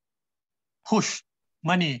power, push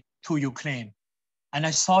money to Ukraine. And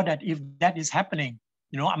I saw that if that is happening,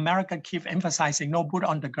 you know, America keep emphasizing no boot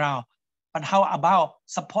on the ground, but how about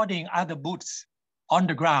supporting other boots on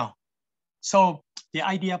the ground? So the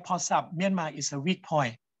idea pops up, Myanmar is a weak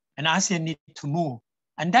point and ASEAN need to move.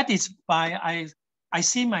 And that is why I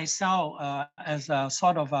see myself as a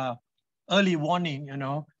sort of a early warning, you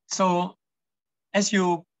know. So as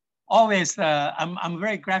you always, I'm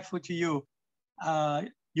very grateful to you.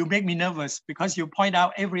 You make me nervous because you point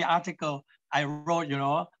out every article I wrote, you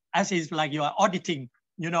know, as is like you are auditing,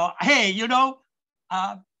 you know, hey, you know,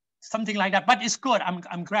 something like that. But it's good,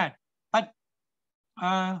 I'm glad. But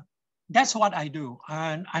that's what I do.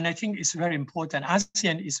 And I think it's very important.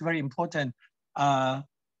 ASEAN is very important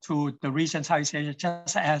to the region, Southeast Asia,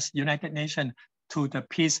 just as United Nations to the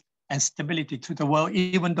peace and stability to the world,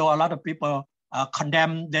 even though a lot of people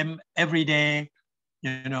condemn them every day,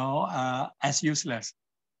 you know, as useless.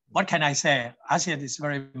 What can I say? ASEAN is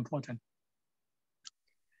very important.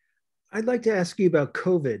 I'd like to ask you about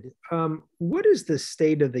COVID. What is the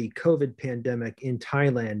state of the COVID pandemic in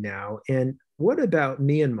Thailand now? And what about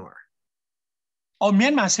Myanmar? Oh,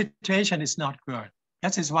 Myanmar situation is not good.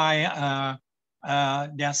 That is why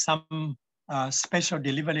there's some special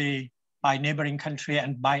delivery by neighboring country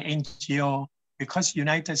and by NGO, because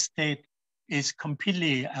United States is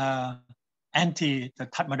completely anti the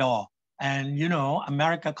Tatmadaw. And, you know,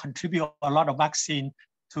 America contribute a lot of vaccine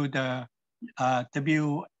to the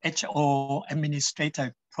WHO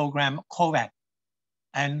administrator program, COVAX.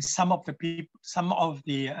 And some of the people, some of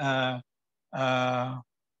the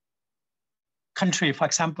country, for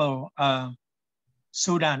example,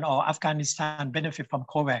 Sudan or Afghanistan benefit from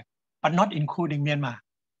COVAX, but not including Myanmar.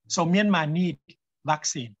 So Myanmar need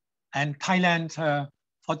vaccine. And Thailand,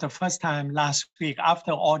 for the first time last week,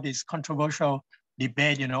 after all this controversial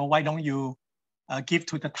debate, you know, why don't you give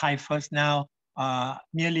to the Thai first now?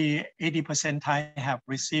 Nearly 80% Thai have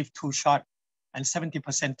received 2 shots and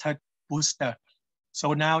 70% third booster.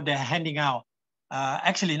 So now they're handing out.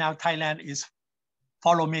 Actually now Thailand is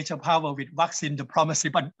follow major power with vaccine diplomacy,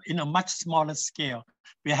 but in a much smaller scale.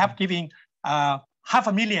 We have giving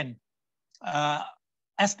 500,000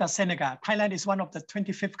 AstraZeneca. Thailand is one of the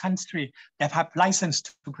 25th country that have license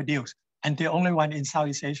to produce, and the only one in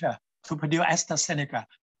Southeast Asia to produce AstraZeneca.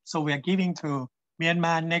 So we are giving to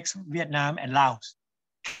Myanmar, next Vietnam, and Laos.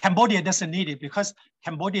 Cambodia doesn't need it because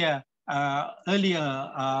Cambodia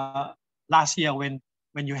earlier last year when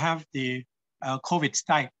you have the COVID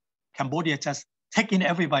strike, Cambodia just take in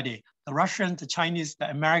everybody, the Russians, the Chinese, the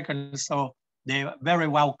Americans, so they very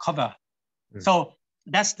well cover. Mm. So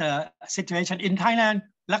that's the situation. In Thailand,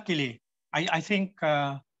 luckily, I think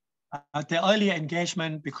the early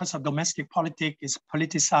engagement because of domestic politics is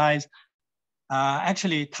politicized.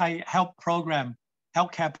 Actually, Thai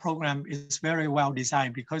healthcare program is very well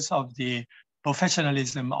designed because of the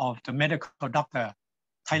professionalism of the medical doctor.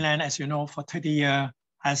 Thailand, as you know, for 30 years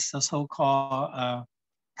has a so-called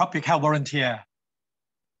public health volunteer,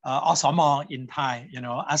 Osama in Thai, you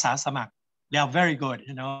know, Asa Samak. They are very good.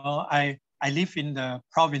 You know, I live in the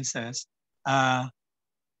provinces.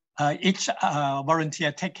 Each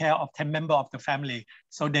volunteer take care of 10 members of the family,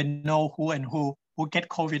 so they know who get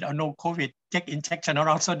COVID or no COVID, get injection, or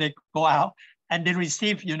also they go out and they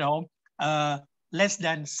receive, you know, less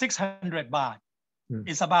than 600 baht. Mm.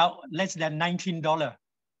 It's about less than $19.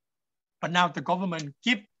 But now the government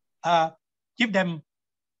give them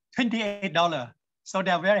 $28. So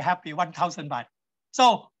they're very happy, 1,000 baht.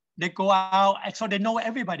 So they go out, so they know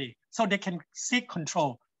everybody, so they can seek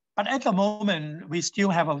control. But at the moment, we still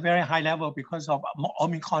have a very high level because of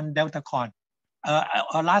Omicron, Deltacron.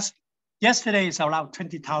 Yesterday is around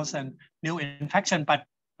 20,000 new infection, but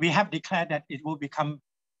we have declared that it will become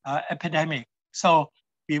epidemic. So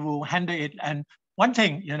we will handle it. And one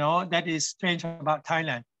thing, you know, that is strange about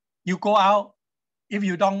Thailand, you go out, if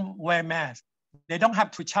you don't wear mask, they don't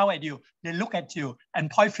have to shout at you. They look at you and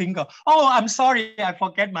point finger. Oh, I'm sorry, I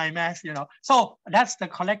forget my mask, you know. So that's the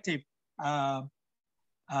collective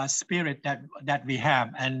spirit that we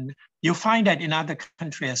have. And you find that in other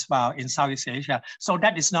countries as well, in Southeast Asia. So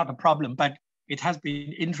that is not a problem, but it has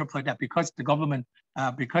been interpreted because the government,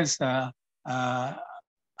 because the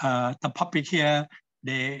public here,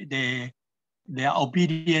 they their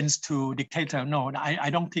obedience to dictator. No, I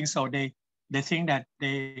don't think so. They think that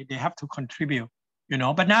they have to contribute, you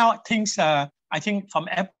know. But now things, I think from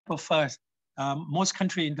April 1st, most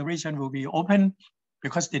countries in the region will be open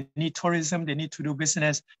because they need tourism, they need to do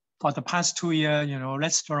business. For the past 2 years, you know,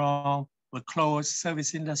 restaurants were closed,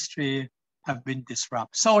 service industry have been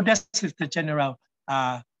disrupted. So this is the general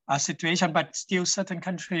situation, but still certain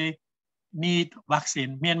countries need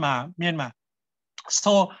vaccine, Myanmar.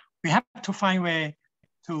 So we have to find a way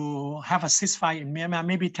to have a ceasefire in Myanmar,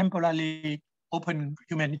 maybe temporarily open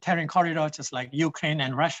humanitarian corridor, just like Ukraine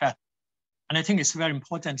and Russia. And I think it's very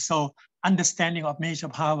important. So understanding of major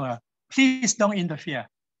power, please don't interfere.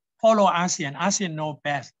 Follow ASEAN. ASEAN know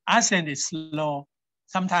best. ASEAN is slow.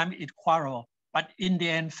 Sometimes it quarrel, but in the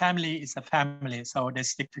end, family is a family, so they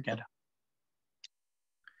stick together.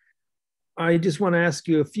 I just want to ask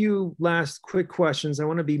you a few last quick questions. I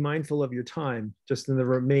want to be mindful of your time, just in the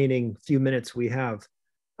remaining few minutes we have.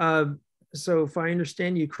 So if I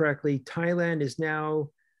understand you correctly, Thailand is now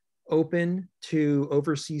open to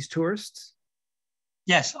overseas tourists?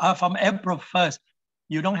 Yes, from April 1st,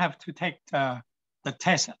 you don't have to take the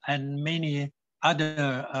test and many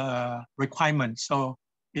other requirements. So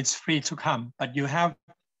it's free to come, but you have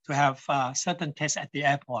to have certain tests at the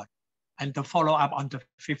airport and to follow up on the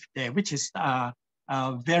 5th day, which is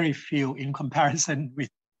very few in comparison with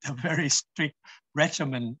the very strict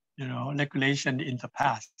regimen, you know, regulation in the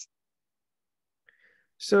past.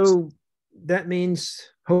 So that means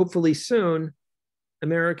hopefully soon,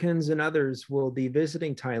 Americans and others will be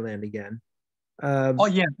visiting Thailand again. Oh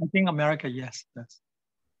yeah, I think America, yes.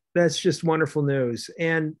 That's just wonderful news.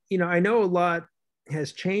 And, you know, I know a lot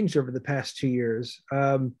has changed over the past 2 years.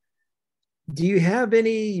 Do you have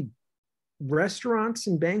any restaurants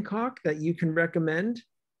in Bangkok that you can recommend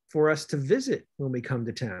for us to visit when we come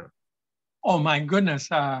to town? Oh my goodness.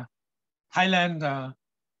 Thailand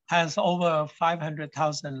has over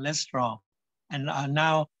 500,000 restaurants. And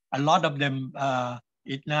now a lot of them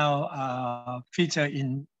it now feature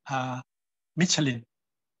in Michelin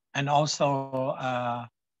and also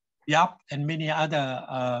Yap and many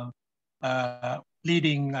other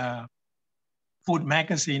leading food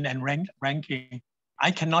magazine and ranking.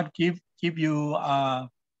 I cannot give you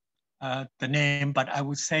the name, but I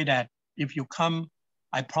would say that if you come,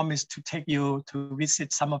 I promise to take you to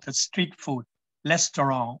visit some of the street food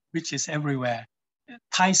restaurant, which is everywhere.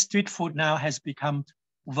 Thai street food now has become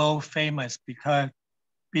world famous because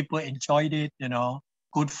people enjoyed it, you know,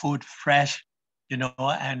 good food, fresh, you know,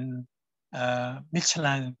 and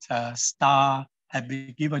Michelin star have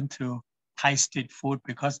been given to Thai street food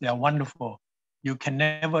because they are wonderful. You can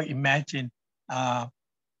never imagine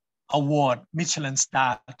award Michelin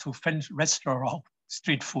star to French restaurant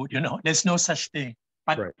street food, you know, there's no such thing.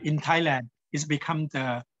 But right. In Thailand, it's become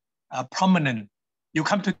the prominent. You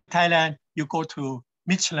come to Thailand, you go to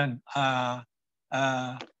Michelin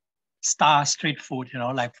star street food, you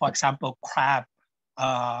know, like for example, crab,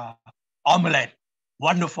 omelette,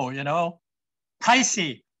 wonderful, you know,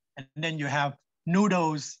 pricey. And then you have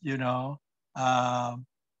noodles, you know,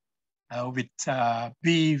 with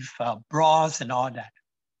beef, broth and all that.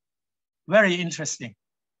 Very interesting.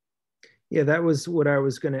 Yeah, that was what I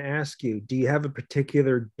was going to ask you. Do you have a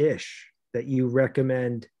particular dish that you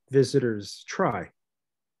recommend visitors try?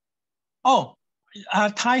 Oh,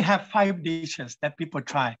 Thai have 5 dishes that people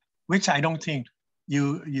try, which I don't think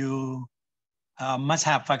you must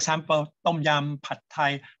have. For example, Tom Yum, Pad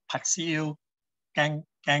Thai, Pad Siu, Gang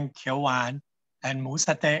Khieu Wan, and Mu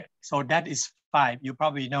Satay. So that is 5. You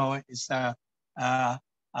probably know it's satay,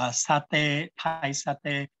 Thai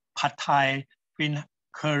satay, Pad Thai, green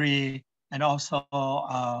curry, and also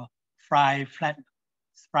fried flat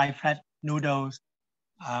noodles.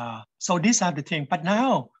 So these are the things. But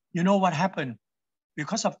now, you know what happened?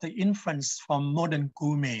 Because of the influence from modern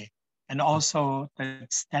gourmet and also the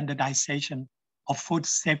standardization of food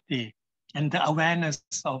safety and the awareness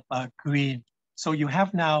of green. So you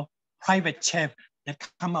have now private chef that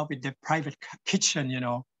come up with the private kitchen, you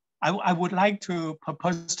know. I would like to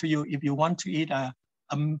propose to you, if you want to eat a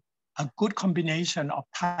good combination of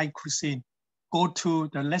Thai cuisine, go to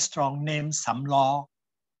the restaurant named Sam Law,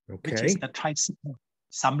 okay, which is the tricycle,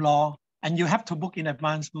 Sam Law. And you have to book in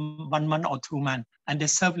advance 1 month or 2 months, and they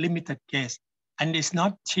serve limited guests. And it's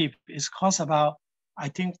not cheap. It costs about, I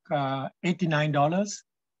think, $89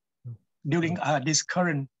 during this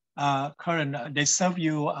current. They serve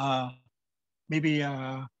you maybe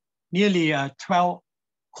nearly 12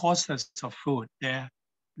 courses of food. They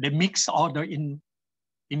mix all the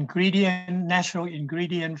natural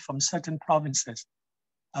ingredient from certain provinces.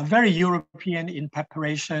 Very European in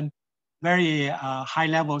preparation, very high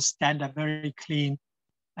level standard, very clean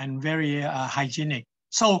and very hygienic.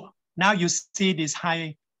 So now you see this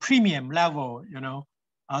high premium level,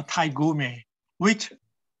 Thai gourmet, which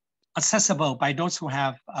accessible by those who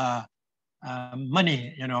have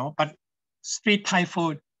money, but street Thai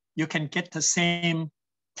food, you can get the same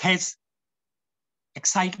taste,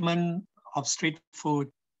 excitement of street food,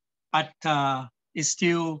 but it's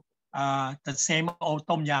still the same old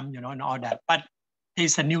tom yum, and all that. But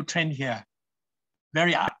there's a new trend here.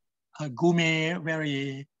 Very gourmet,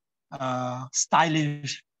 very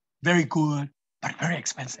stylish, very good, but very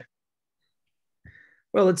expensive.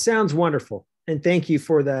 Well, it sounds wonderful. And thank you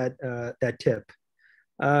for that tip.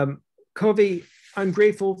 Kavi, I'm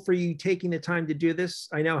grateful for you taking the time to do this.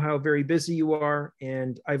 I know how very busy you are,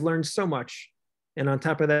 and I've learned so much. And on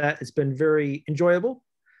top of that, it's been very enjoyable.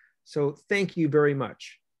 So thank you very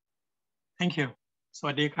much. Thank you.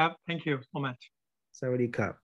 Sawadee krap. Thank you so much. Sawadee krap.